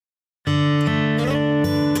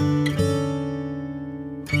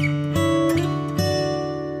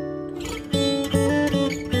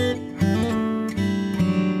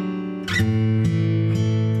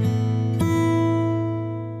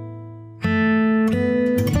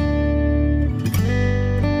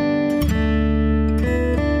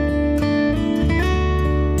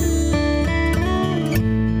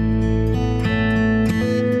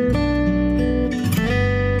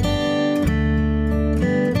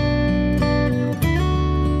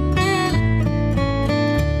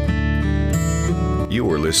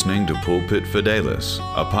are listening to Pulpit Fidelis,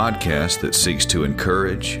 a podcast that seeks to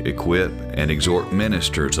encourage, equip, and exhort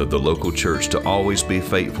ministers of the local church to always be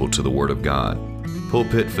faithful to the Word of God.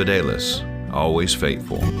 Pulpit Fidelis, always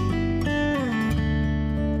faithful.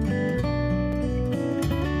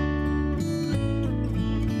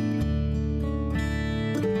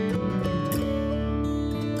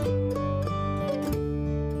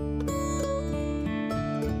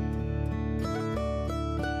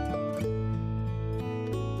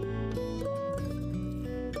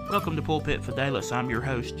 Welcome to Pulpit Fidelis. I'm your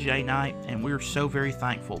host, Jay Knight, and we're so very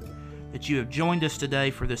thankful that you have joined us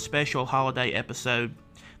today for this special holiday episode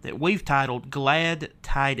that we've titled Glad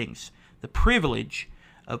Tidings, the privilege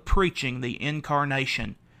of preaching the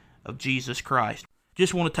incarnation of Jesus Christ.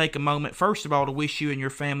 Just want to take a moment, first of all, to wish you and your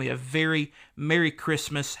family a very Merry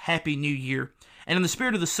Christmas, Happy New Year. And in the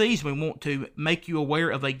spirit of the season, we want to make you aware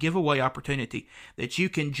of a giveaway opportunity that you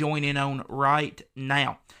can join in on right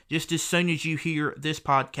now. Just as soon as you hear this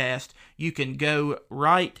podcast, you can go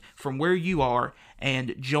right from where you are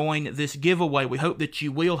and join this giveaway. We hope that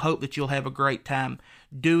you will, hope that you'll have a great time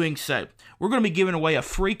doing so. We're going to be giving away a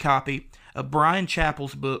free copy of Bryan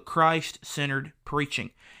Chapell's book, Christ-Centered Preaching.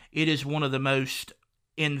 It is one of the most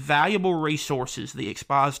invaluable resources the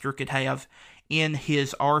expositor could have in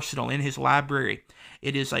his arsenal, in his library.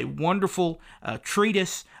 It is a wonderful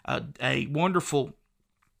treatise, a wonderful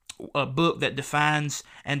book that defines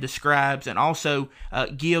and describes and also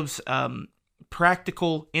gives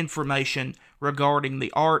practical information regarding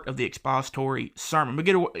the art of the expository sermon. We're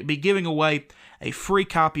going to be giving away a free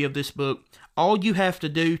copy of this book. All you have to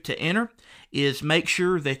do to enter is make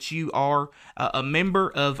sure that you are a member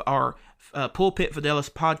of our Pulpit Fidelis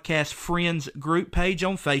Podcast Friends group page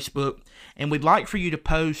on Facebook, and we'd like for you to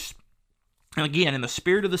post, and again, in the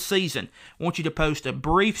spirit of the season, I want you to post a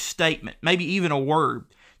brief statement, maybe even a word,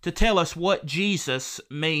 to tell us what Jesus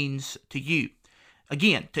means to you.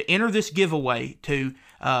 Again, to enter this giveaway, to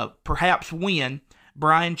perhaps win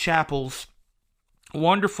Bryan Chapell's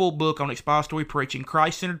wonderful book on expository preaching,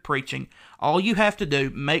 Christ-Centered Preaching, all you have to do,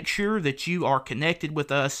 make sure that you are connected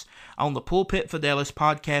with us on the Pulpit Fidelis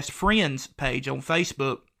Podcast Friends page on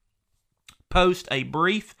Facebook. Post a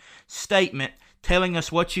brief statement telling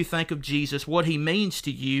us what you think of Jesus, what he means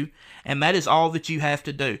to you, and that is all that you have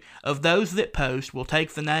to do. Of those that post, we'll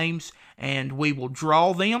take the names and we will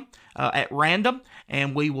draw them at random,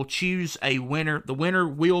 and we will choose a winner. The winner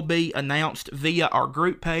will be announced via our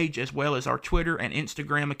group page as well as our Twitter and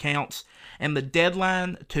Instagram accounts. And the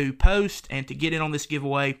deadline to post and to get in on this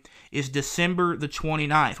giveaway is December the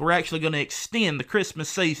 29th. We're actually going to extend the Christmas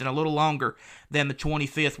season a little longer than the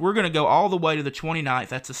 25th. We're going to go all the way to the 29th.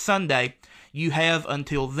 That's a Sunday. You have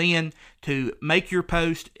until then to make your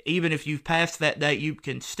post. Even if you've passed that date, you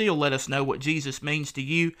can still let us know what Jesus means to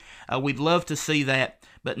you. We'd love to see that.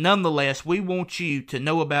 But nonetheless, we want you to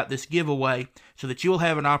know about this giveaway so that you'll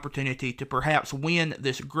have an opportunity to perhaps win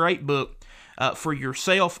this great book for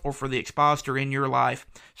yourself or for the expositor in your life.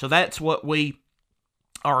 So that's what we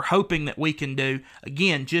are hoping that we can do,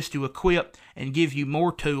 again, just to equip and give you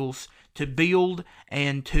more tools to build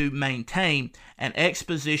and to maintain an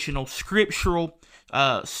expositional, scriptural,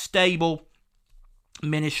 stable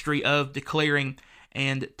ministry of declaring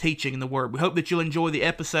and teaching the Word. We hope that you'll enjoy the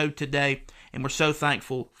episode today, and we're so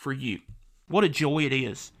thankful for you. What a joy it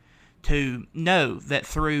is to know that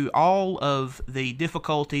through all of the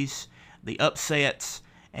difficulties, the upsets,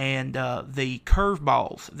 and the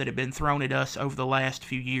curveballs that have been thrown at us over the last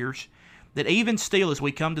few years, that even still as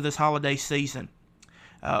we come to this holiday season,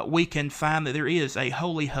 we can find that there is a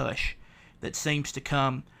holy hush that seems to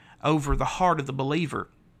come over the heart of the believer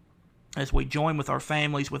as we join with our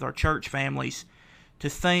families, with our church families, to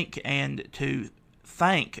think and to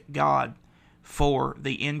thank God for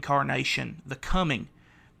the incarnation, the coming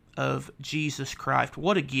of Jesus Christ.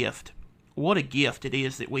 What a gift. What a gift it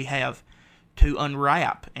is that we have to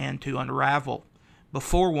unwrap and to unravel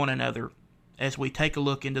before one another as we take a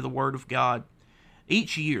look into the Word of God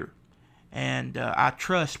each year. And I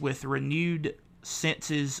trust with renewed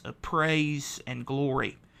senses of praise and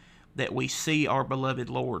glory that we see our beloved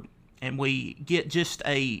Lord. And we get just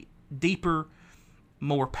a deeper,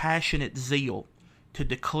 more passionate zeal to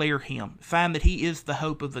declare Him. Find that He is the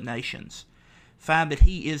hope of the nations. Find that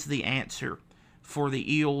He is the answer for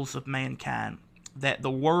the ills of mankind. That the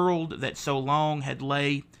world that so long had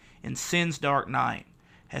lay in sin's dark night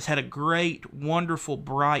has had a great, wonderful,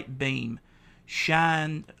 bright beam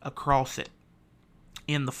shine across it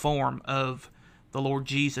in the form of the Lord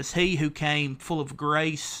Jesus, He who came full of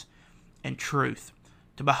grace and truth,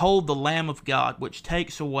 to behold the Lamb of God, which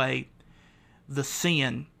takes away the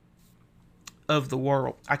sin of the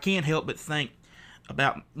world. I can't help but think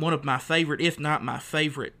about one of my favorite, if not my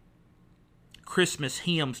favorite, Christmas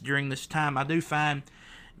hymns during this time. I do find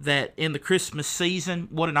that in the Christmas season,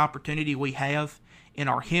 what an opportunity we have in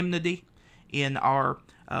our hymnody, in our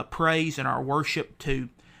praise and our worship to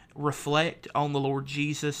reflect on the Lord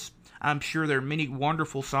Jesus. I'm sure there are many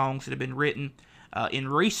wonderful songs that have been written in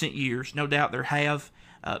recent years. No doubt there have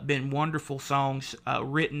been wonderful songs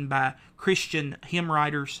written by Christian hymn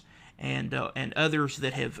writers and others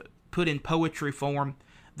that have put in poetry form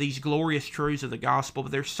these glorious truths of the gospel.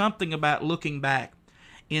 But there's something about looking back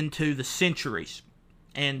into the centuries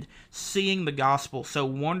and seeing the gospel so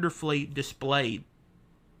wonderfully displayed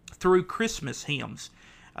through Christmas hymns.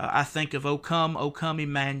 I think of O Come,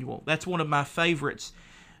 Emmanuel. That's one of my favorites,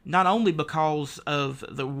 not only because of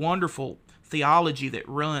the wonderful theology that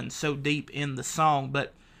runs so deep in the song,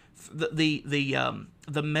 but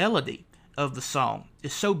the melody of the song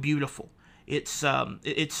is so beautiful. It's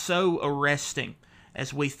so arresting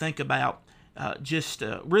as we think about just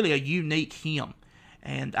really a unique hymn.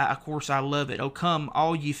 And of course I love it. O come,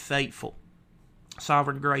 all ye faithful.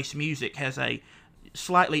 Sovereign Grace Music has a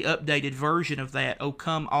slightly updated version of that. O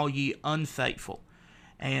come, all ye unfaithful.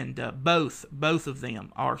 And both of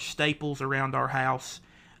them are staples around our house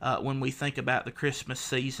when we think about the Christmas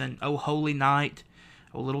season. O holy night,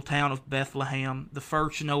 O little town of Bethlehem, the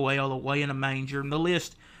first Noel away in a manger, and the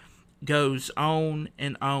list goes on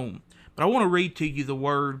and on. But I want to read to you the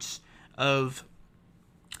words of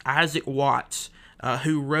Isaac Watts,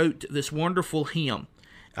 who wrote this wonderful hymn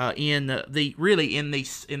in the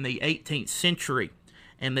 18th century,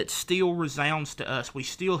 and that still resounds to us. We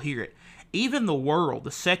still hear it. Even the world,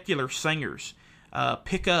 the secular singers,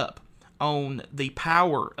 pick up on the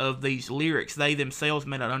power of these lyrics. They themselves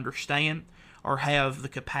may not understand or have the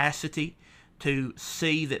capacity to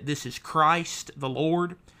see that this is Christ the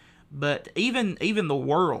Lord, but even the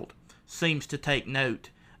world seems to take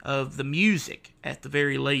note of the music at the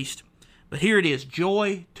very least. But here it is,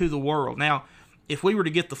 joy to the world. Now, if we were to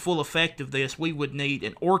get the full effect of this, we would need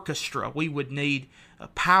an orchestra. We would need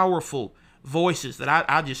powerful voices that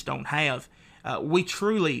I just don't have. We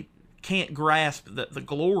truly can't grasp the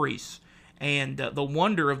glories and the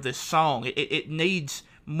wonder of this song. It needs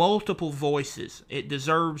multiple voices. It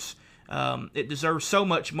deserves so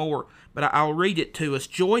much more. But I'll read it to us.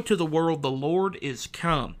 Joy to the world, the Lord is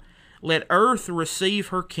come. Let earth receive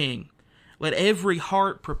her King. Let every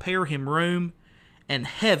heart prepare him room, and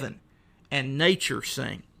heaven and nature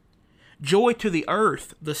sing. Joy to the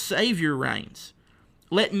earth, the Savior reigns.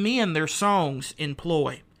 Let men their songs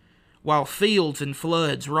employ, while fields and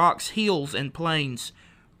floods, rocks, hills, and plains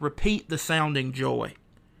repeat the sounding joy.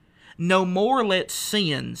 No more let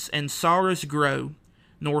sins and sorrows grow,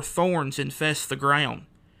 nor thorns infest the ground.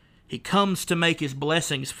 He comes to make his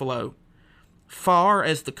blessings flow, far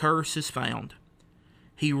as the curse is found.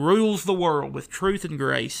 He rules the world with truth and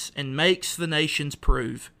grace, and makes the nations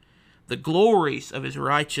prove the glories of his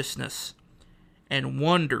righteousness and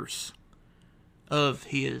wonders of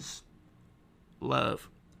his love.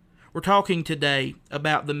 We're talking today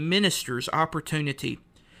about the minister's opportunity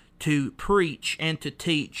to preach and to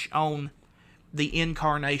teach on the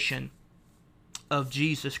incarnation of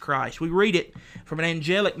Jesus Christ. We read it from an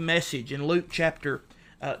angelic message in Luke chapter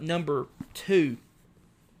number 2,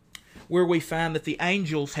 where we find that the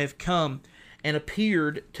angels have come and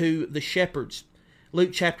appeared to the shepherds.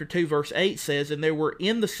 Luke chapter 2 verse 8 says, And there were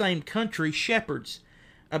in the same country shepherds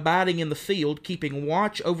abiding in the field, keeping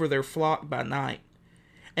watch over their flock by night.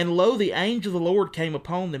 And lo, the angel of the Lord came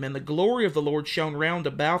upon them, and the glory of the Lord shone round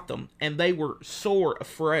about them, and they were sore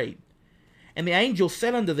afraid. And the angel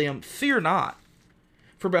said unto them, Fear not,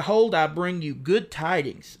 for behold, I bring you good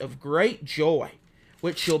tidings of great joy,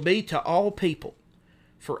 which shall be to all people.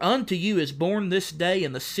 For unto you is born this day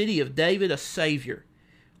in the city of David a Savior,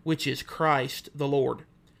 which is Christ the Lord.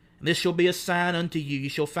 And this shall be a sign unto you. You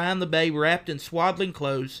shall find the babe wrapped in swaddling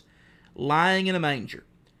clothes, lying in a manger.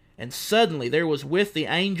 And suddenly there was with the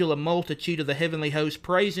angel a multitude of the heavenly host,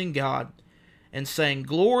 praising God, and saying,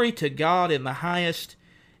 Glory to God in the highest,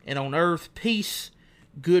 and on earth peace,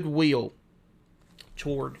 goodwill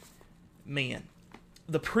toward men.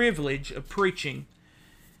 The privilege of preaching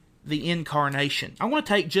the incarnation. I want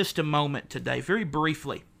to take just a moment today, very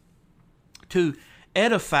briefly, to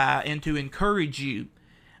edify and to encourage you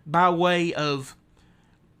by way of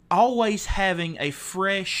always having a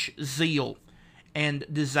fresh zeal and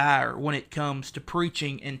desire when it comes to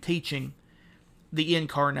preaching and teaching the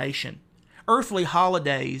incarnation. Earthly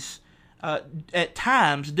holidays at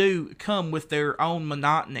times do come with their own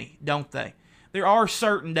monotony, don't they? There are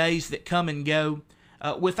certain days that come and go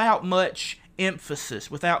without much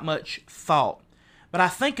emphasis, without much thought. But I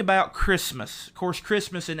think about Christmas. Of course,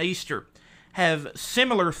 Christmas and Easter have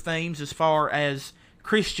similar themes as far as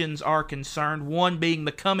Christians are concerned, one being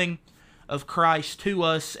the coming of Christ to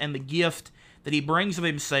us and the gift that he brings of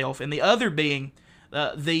himself, and the other being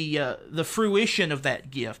the fruition of that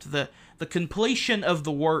gift, the completion of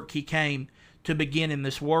the work he came to begin in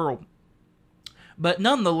this world. But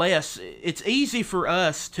nonetheless, it's easy for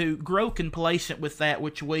us to grow complacent with that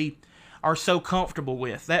which we are so comfortable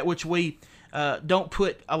with, that which we don't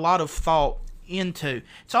put a lot of thought into.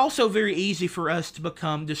 It's also very easy for us to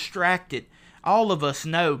become distracted. All of us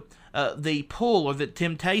know the pull or the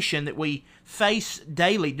temptation that we face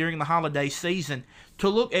daily during the holiday season to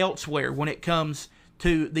look elsewhere when it comes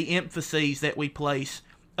to the emphases that we place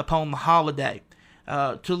upon the holiday,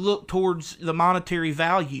 to look towards the monetary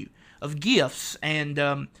value of gifts and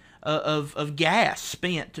of gas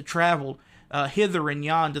spent to travel hither and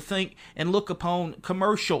yon, to think and look upon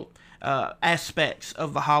commercial aspects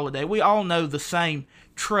of the holiday. We all know the same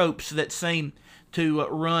tropes that seem to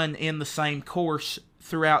run in the same course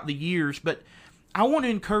throughout the years, but I want to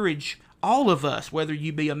encourage all of us, whether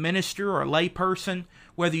you be a minister or a lay person,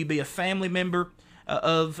 whether you be a family member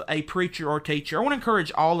of a preacher or teacher, I want to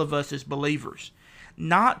encourage all of us as believers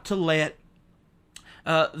not to let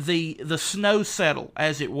the snow settle,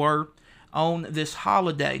 as it were, on this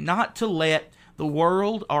holiday, not to let the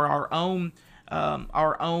world or our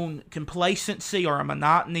own complacency or our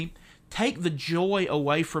monotony take the joy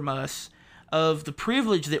away from us of the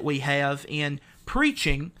privilege that we have in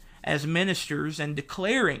preaching as ministers and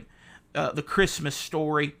declaring the Christmas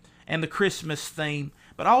story and the Christmas theme,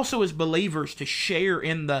 but also as believers to share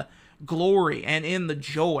in the glory and in the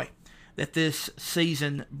joy that this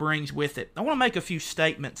season brings with it. I want to make a few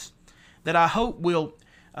statements that I hope will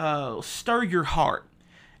stir your heart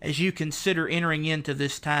as you consider entering into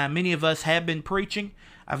this time. Many of us have been preaching.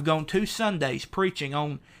 I've gone 2 Sundays preaching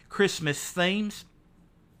on Christmas themes.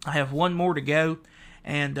 I have one more to go,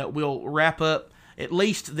 and we'll wrap up at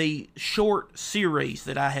least the short series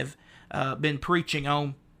that I have been preaching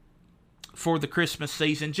on for the Christmas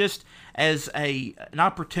season, just as an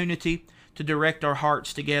opportunity to direct our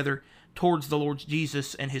hearts together towards the Lord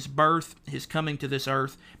Jesus and his birth, his coming to this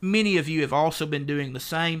earth. Many of you have also been doing the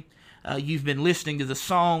same. You've been listening to the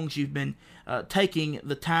songs. You've been taking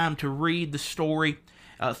the time to read the story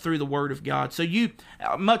through the Word of God. So you,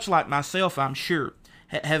 much like myself, I'm sure,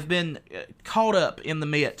 have been caught up in the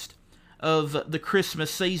midst of the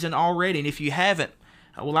Christmas season already. And if you haven't,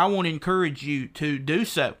 well, I want to encourage you to do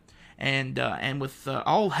so, and with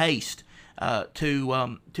all haste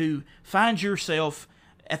to find yourself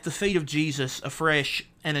at the feet of Jesus afresh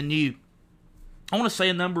and anew. I want to say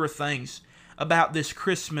a number of things about this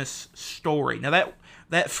Christmas story. Now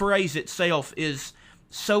that phrase itself is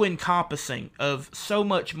so encompassing of so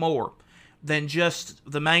much more than just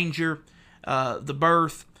the manger, the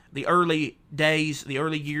birth, the early days, the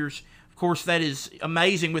early years. Of course, that is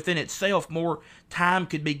amazing within itself. More time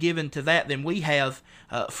could be given to that than we have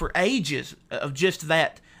for ages of just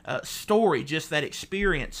that story, just that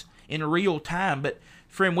experience in real time. But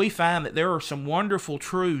friend, we find that there are some wonderful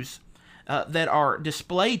truths that are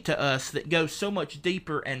displayed to us that go so much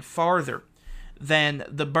deeper and farther than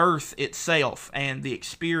the birth itself and the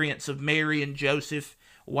experience of Mary and Joseph,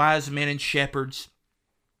 wise men and shepherds,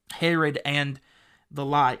 Herod, and the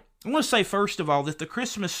like. I want to say, first of all, that the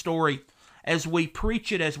Christmas story, as we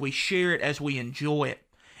preach it, as we share it, as we enjoy it,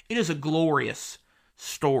 it is a glorious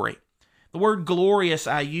story. The word glorious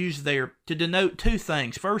I use there to denote 2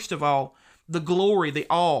 things. First of all, the glory, the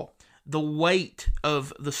awe, the weight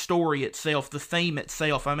of the story itself, the theme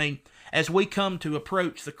itself. I mean, as we come to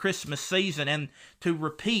approach the Christmas season and to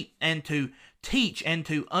repeat and to teach and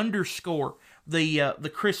to underscore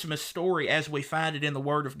the Christmas story as we find it in the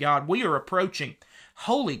Word of God, we are approaching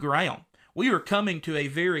holy ground. We are coming to a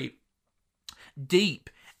very deep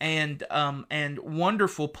and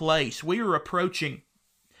wonderful place. We are approaching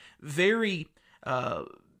very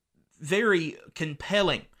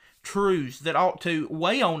compelling truths that ought to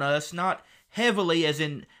weigh on us, not heavily as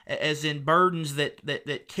in burdens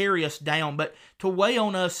that carry us down, but to weigh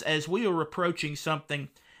on us as we are approaching something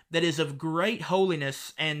that is of great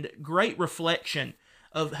holiness and great reflection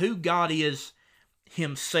of who God is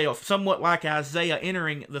himself, somewhat like Isaiah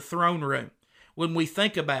entering the throne room. When we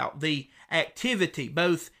think about the activity,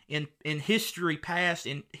 both in history past,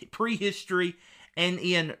 in prehistory, and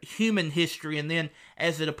in human history, and then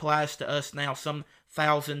as it applies to us now, some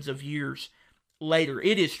thousands of years later,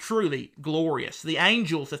 it is truly glorious. The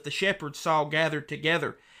angels that the shepherds saw gathered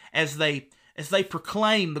together as they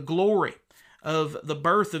proclaim the glory of the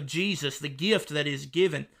birth of Jesus, the gift that is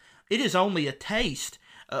given, it is only a taste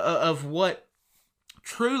of what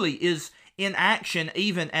truly is in action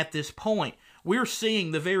even at this point. We're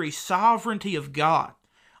seeing the very sovereignty of God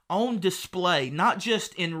on display, not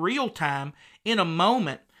just in real time, in a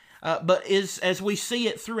moment, but as we see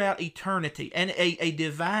it throughout eternity, and a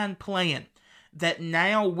divine plan that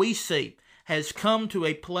now we see has come to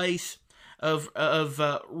a place of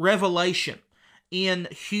revelation in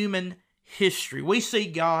human history. We see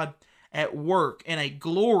God at work in a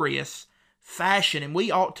glorious fashion, and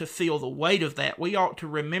we ought to feel the weight of that. We ought to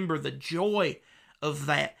remember the joy of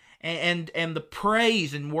that, and the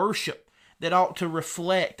praise and worship that ought to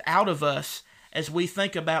reflect out of us as we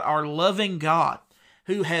think about our loving God,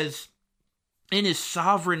 who has, in His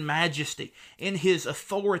sovereign majesty, in His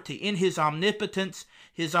authority, in His omnipotence,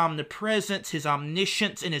 His omnipresence, His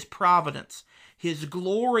omniscience, and His providence, His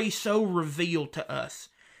glory so revealed to us,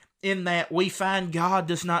 in that we find God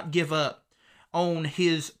does not give up on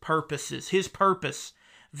His purposes. His purpose,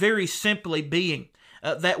 very simply, being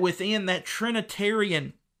that within that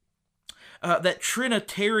Trinitarian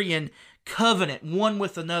covenant one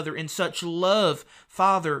with another, in such love,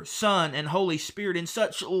 Father, Son, and Holy Spirit, in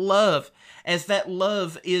such love as that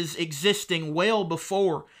love is existing well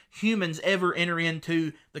before humans ever enter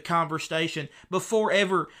into the conversation, before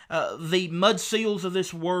ever the mud seals of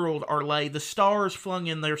this world are laid, the stars flung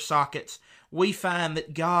in their sockets. We find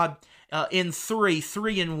that God in three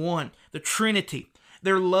in one, the Trinity,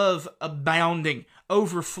 their love abounding,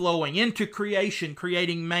 overflowing into creation,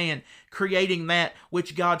 creating man, creating that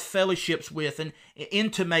which God fellowships with and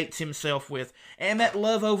intimates Himself with. And that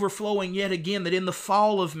love overflowing yet again, that in the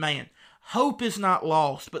fall of man, hope is not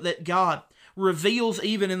lost, but that God reveals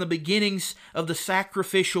even in the beginnings of the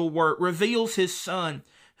sacrificial work, reveals His Son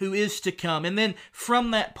who is to come. And then from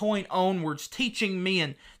that point onwards, teaching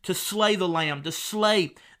men to slay the lamb, to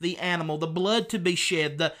slay the animal, the blood to be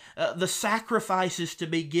shed, the sacrifices to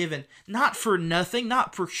be given, not for nothing,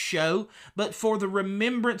 not for show, but for the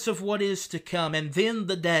remembrance of what is to come. And then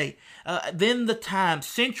the day, then the time,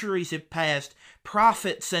 centuries have passed,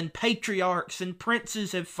 prophets and patriarchs and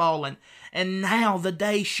princes have fallen, and now the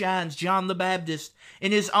day shines. John the Baptist,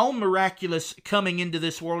 in his own miraculous coming into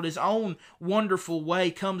this world, his own wonderful way,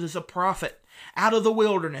 comes as a prophet out of the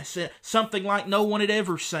wilderness, something like no one had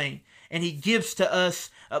ever seen. And he gives to us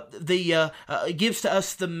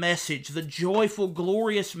the message, the joyful,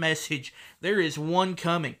 glorious message. There is one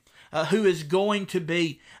coming who is going to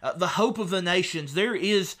be the hope of the nations. There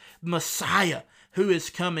is Messiah who is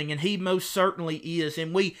coming, and He most certainly is.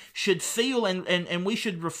 And we should feel and we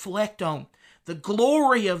should reflect on the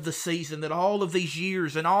glory of the season, that all of these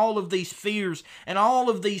years and all of these fears and all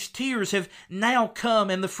of these tears have now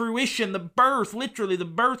come, and the fruition, the birth, literally the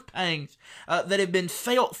birth pangs that have been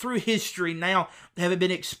felt through history now have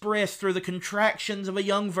been expressed through the contractions of a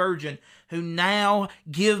young virgin who now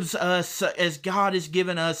gives us, as God has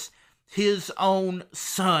given us, His own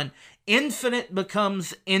Son. Infinite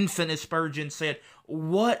becomes infinite, Spurgeon said.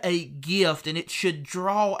 What a gift, and it should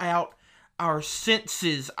draw out our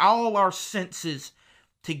senses, all our senses,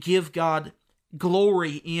 to give God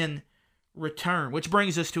glory in return. Which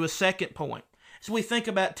brings us to a second point. As we think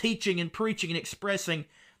about teaching and preaching and expressing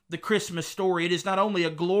the Christmas story, it is not only a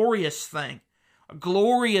glorious thing, a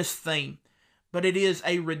glorious theme, but it is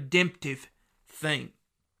a redemptive theme.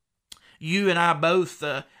 You and I both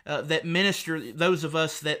that minister, those of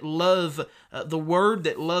us that love the Word,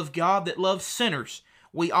 that love God, that love sinners,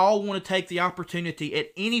 we all want to take the opportunity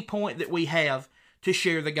at any point that we have to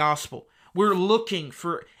share the gospel. We're looking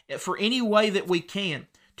for any way that we can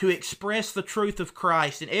to express the truth of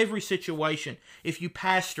Christ in every situation. If you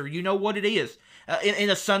pastor, you know what it is. In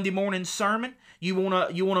a Sunday morning sermon, you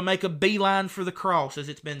want to make a beeline for the cross, as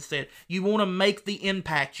it's been said. You want to make the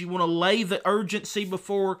impact. You want to lay the urgency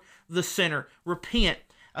before the sinner. Repent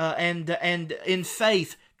and in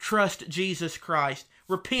faith trust Jesus Christ.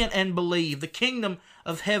 Repent and believe. The kingdom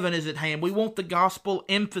of heaven is at hand. We want the gospel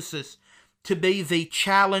emphasis to be the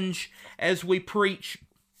challenge as we preach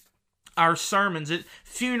our sermons at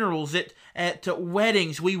funerals, at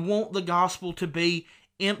weddings. We want the gospel to be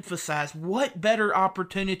emphasized. What better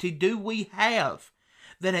opportunity do we have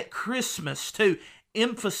than at Christmas to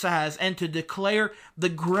emphasize and to declare the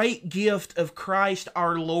great gift of Christ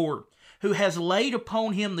our Lord, who has laid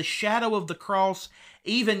upon Him the shadow of the cross,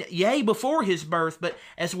 even, yea, before His birth, but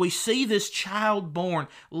as we see this child born,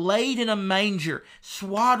 laid in a manger,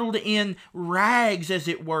 swaddled in rags, as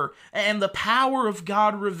it were, and the power of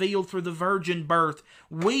God revealed through the virgin birth,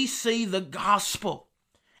 we see the gospel.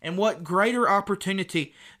 And what greater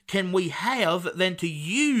opportunity can we have than to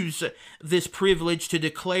use this privilege to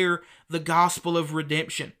declare the gospel of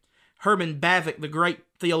redemption? Herman Bavinck, the great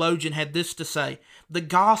theologian, had this to say: "The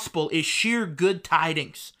gospel is sheer good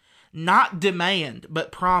tidings, not demand,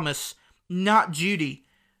 but promise, not duty,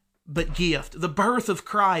 but gift." The birth of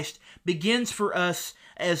Christ begins for us,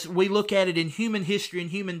 as we look at it in human history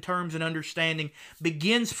and human terms and understanding,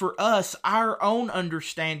 begins for us our own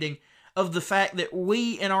understanding of the fact that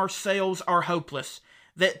we in ourselves are hopeless,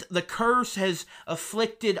 that the curse has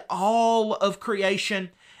afflicted all of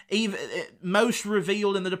creation, even most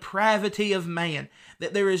revealed in the depravity of man,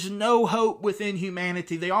 that there is no hope within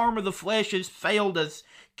humanity. The arm of the flesh has failed us.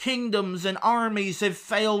 Kingdoms and armies have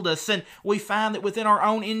failed us, and we find that within our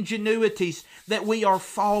own ingenuities that we are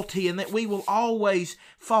faulty and that we will always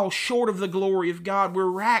fall short of the glory of God. We're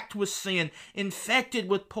racked with sin, infected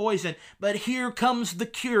with poison, but here comes the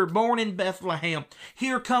cure, born in Bethlehem.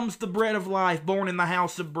 Here comes the bread of life, born in the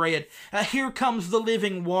house of bread. Here comes the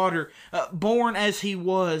living water, born as he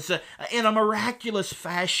was, in a miraculous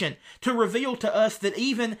fashion, to reveal to us that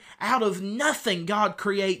even out of nothing God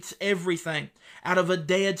creates everything. Out of a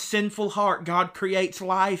dead, sinful heart, God creates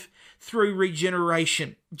life through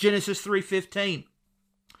regeneration. Genesis 3:15.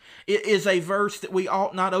 It is a verse that we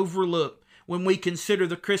ought not overlook when we consider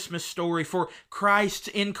the Christmas story, for Christ's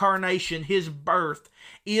incarnation, his birth,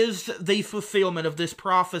 is the fulfillment of this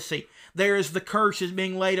prophecy. There is the curse is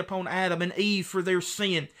being laid upon Adam and Eve for their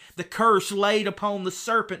sin. The curse laid upon the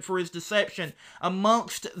serpent for his deception.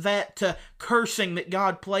 Amongst that cursing that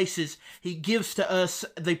God places, he gives to us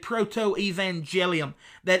the proto-evangelium.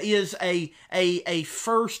 That is a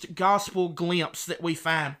first gospel glimpse that we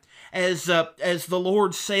find. As the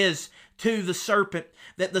Lord says to the serpent,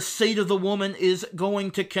 that the seed of the woman is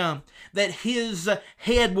going to come, that his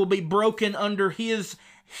head will be broken under his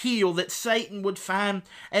heel, that Satan would find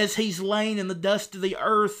as he's lain in the dust of the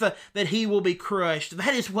earth, that he will be crushed.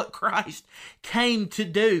 That is what Christ came to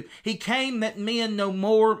do. He came that men no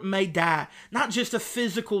more may die. Not just a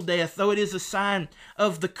physical death, though it is a sign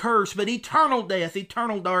of the curse, but eternal death,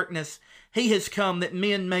 eternal darkness. He has come that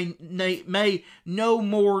men may no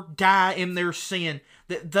more die in their sin.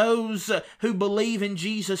 That those who believe in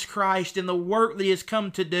Jesus Christ and the work that he has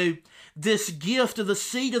come to do, this gift of the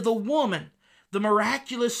seed of the woman, the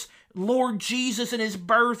miraculous Lord Jesus and his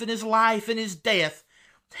birth and his life and his death,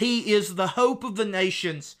 he is the hope of the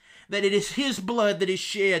nations. That it is his blood that is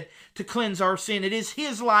shed to cleanse our sin. It is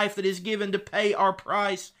his life that is given to pay our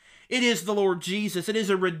price. It is the Lord Jesus. It is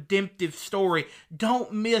a redemptive story.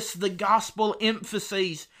 Don't miss the gospel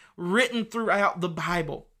emphases written throughout the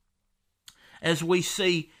Bible as we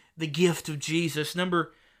see the gift of Jesus.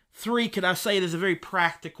 Number 3, could I say it is a very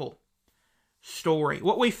practical story.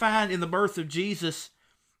 What we find in the birth of Jesus,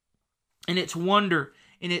 in its wonder,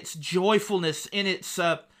 in its joyfulness, in its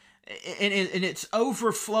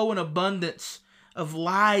overflow and abundance of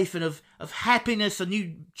life and of happiness. A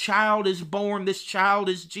new child is born. This child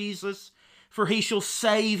is Jesus, for he shall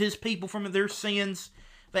save his people from their sins.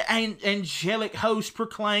 The angelic host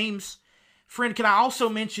proclaims. Friend, can I also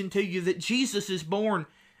mention to you that Jesus is born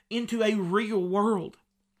into a real world?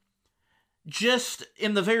 Just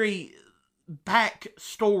in the very back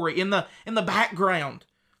story, in the background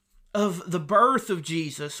of the birth of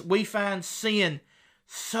Jesus, we find sin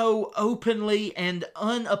so openly and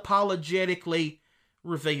unapologetically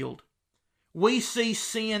revealed. We see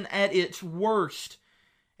sin at its worst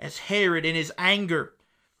as Herod in his anger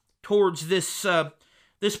towards this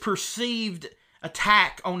perceived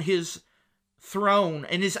attack on his throne,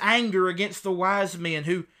 and his anger against the wise men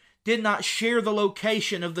who did not share the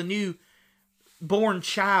location of the new born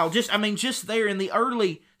child. Just there in the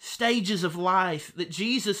early stages of life, that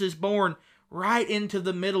Jesus is born right into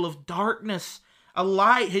the middle of darkness. A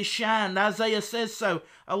light has shined. Isaiah says so.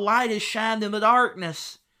 A light has shined in the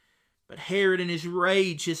darkness. But Herod, in his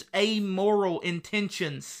rage, his amoral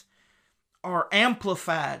intentions are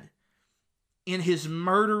amplified in his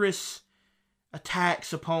murderous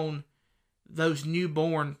attacks upon those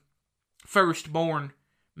newborn, firstborn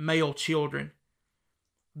male children.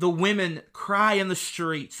 The women cry in the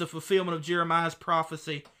streets, the fulfillment of Jeremiah's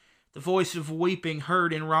prophecy. The voice of weeping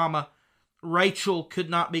heard in Ramah. Rachel could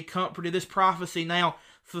not be comforted. This prophecy now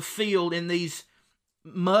fulfilled in these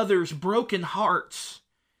mothers' broken hearts.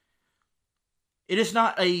 It is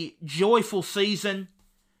not a joyful season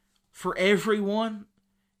for everyone.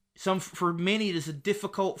 For many, it is a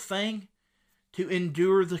difficult thing to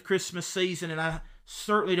endure the Christmas season, and I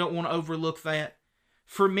certainly don't want to overlook that.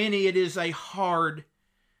 For many, it is a hard,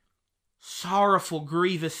 sorrowful,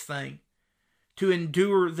 grievous thing to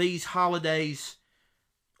endure these holidays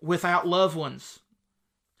without loved ones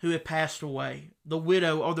who have passed away, the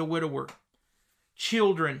widow or the widower,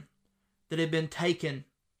 children that have been taken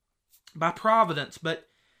by providence, but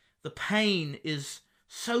the pain is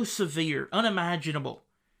so severe, unimaginable.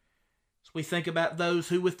 As we think about those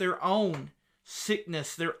who with their own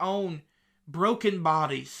sickness, their own broken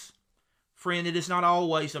bodies, friend, it is not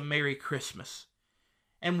always a Merry Christmas.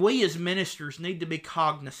 And we as ministers need to be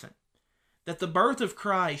cognizant that the birth of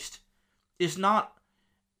Christ is not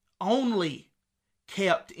only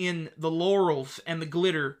kept in the laurels and the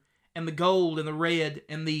glitter and the gold and the red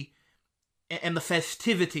and the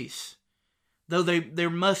festivities, though there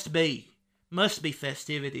must be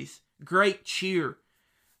festivities, great cheer,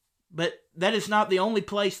 but that is not the only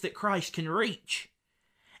place that Christ can reach.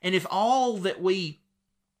 And if all that we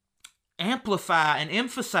amplify and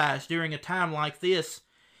emphasize during a time like this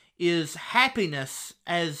is happiness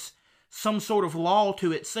as some sort of law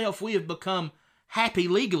to itself, we have become happy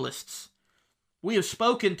legalists. We have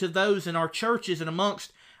spoken to those in our churches and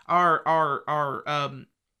amongst our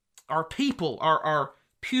people, our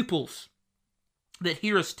pupils that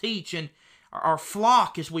hear us teach, and our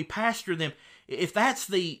flock as we pastor them. If that's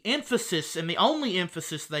the emphasis and the only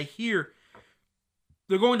emphasis they hear,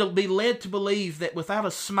 they're going to be led to believe that without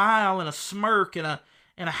a smile and a smirk and a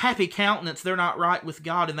happy countenance, they're not right with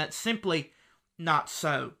God, and that's simply not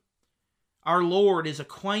so. Our Lord is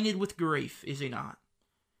acquainted with grief, is He not?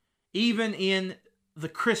 Even in the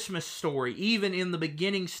Christmas story, even in the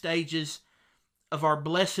beginning stages of our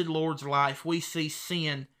blessed Lord's life, we see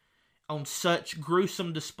sin on such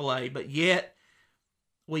gruesome display, but yet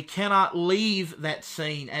we cannot leave that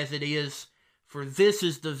scene as it is, for this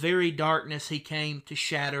is the very darkness He came to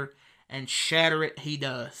shatter, and shatter it He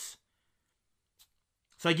does.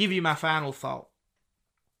 So I give you my final thought.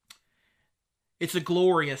 It's a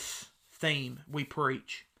glorious theme we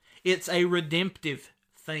preach. It's a redemptive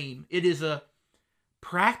theme. It is a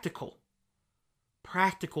practical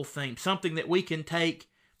theme, something that we can take,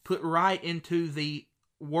 put right into the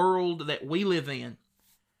world that we live in.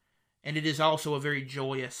 And it is also a very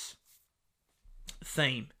joyous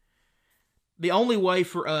theme. The only way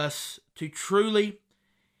for us to truly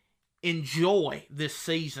enjoy this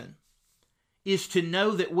season is to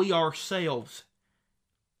know that we ourselves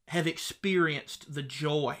have experienced the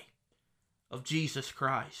joy of Jesus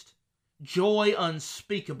Christ. Joy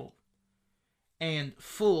unspeakable and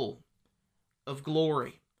full of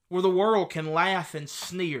glory, where the world can laugh and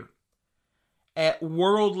sneer at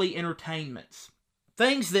worldly entertainments,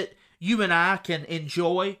 things that you and I can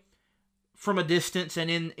enjoy from a distance and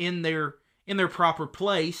in their proper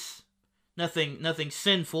place, nothing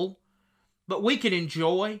sinful, but we can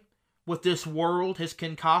enjoy what this world has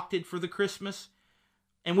concocted for the Christmas,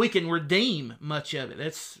 and we can redeem much of it.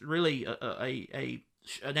 That's really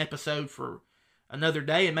an episode for another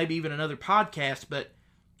day and maybe even another podcast, but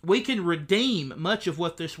we can redeem much of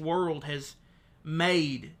what this world has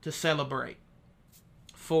made to celebrate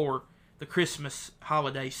for the Christmas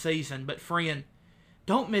holiday season. But friend,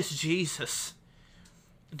 don't miss Jesus.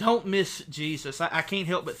 Don't miss Jesus. I can't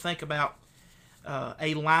help but think about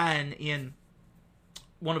a line in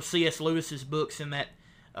one of C.S. Lewis's books in that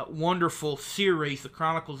wonderful series, The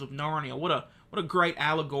Chronicles of Narnia. What a great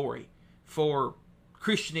allegory for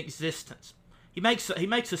Christian existence. He makes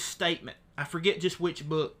a statement. I forget just which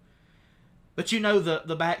book, but you know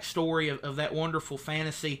the backstory of that wonderful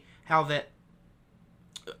fantasy, how that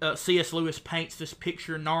C.S. Lewis paints this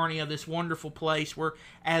picture of Narnia, this wonderful place where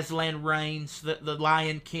Aslan reigns, the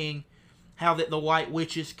Lion King, how that the White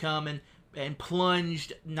Witches come and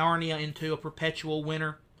plunged Narnia into a perpetual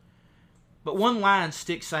winter. But one line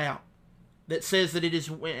sticks out that says that it is,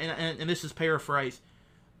 and this is paraphrased,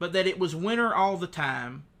 but that it was winter all the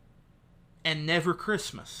time and never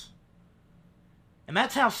Christmas. And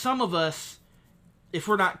that's how some of us, if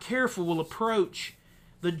we're not careful, will approach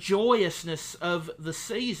the joyousness of the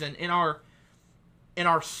season in our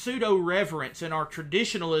pseudo-reverence, in our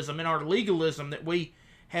traditionalism, in our legalism that we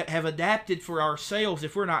have adapted for ourselves.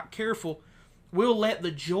 If we're not careful, we'll let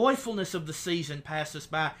the joyfulness of the season pass us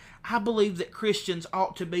by. I believe that Christians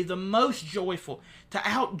ought to be the most joyful, to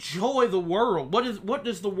outjoy the world. What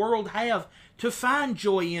does the world have to find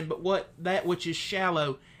joy in but that which is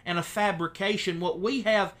shallow and a fabrication? What we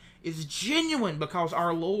have is genuine because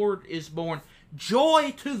our Lord is born.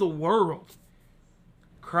 Joy to the world.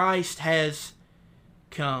 Christ has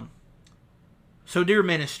come. So dear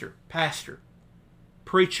minister, pastor,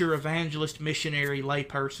 preacher, evangelist, missionary,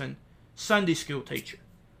 layperson, Sunday school teacher,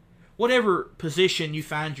 whatever position you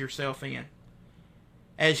find yourself in,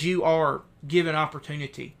 as you are given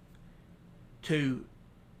opportunity to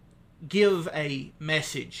give a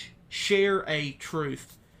message, share a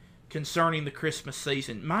truth concerning the Christmas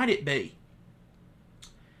season, might it be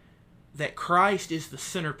that Christ is the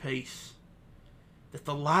centerpiece that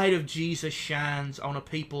the light of Jesus shines on a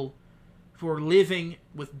people who are living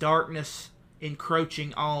with darkness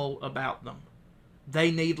encroaching all about them.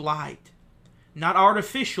 They need light, not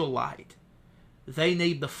artificial light. They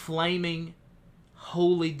need the flaming,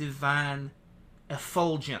 holy, divine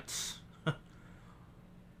effulgence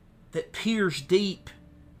that peers deep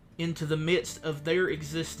into the midst of their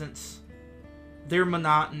existence, their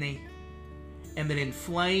monotony, and that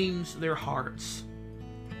inflames their hearts.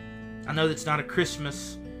 I know that's not a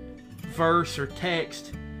Christmas verse or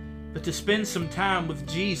text, but to spend some time with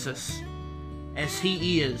Jesus as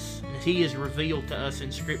He is, and as He is revealed to us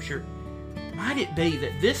in Scripture, might it be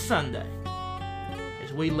that this Sunday,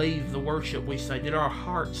 as we leave the worship, we say, did our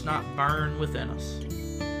hearts not burn within us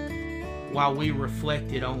while we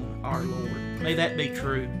reflected on our Lord? May that be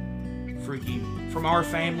true for you. From our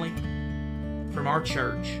family, from our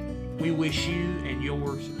church, we wish you and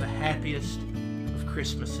yours the happiest of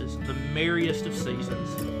Christmases, the merriest of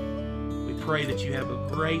seasons. We pray that you have a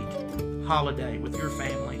great holiday with your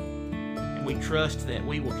family, and we trust that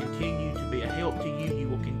we will continue to be a help to you. You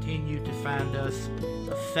will continue to find us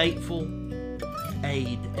a faithful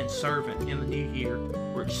aid and servant in the new year.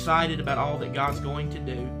 We're excited about all that God's going to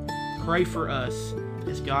do. Pray for us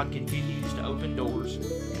as God continues to open doors,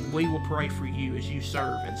 and we will pray for you as you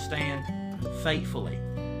serve and stand faithfully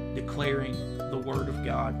declaring the Word of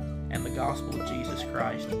God and the gospel of Jesus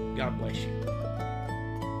Christ. God bless you.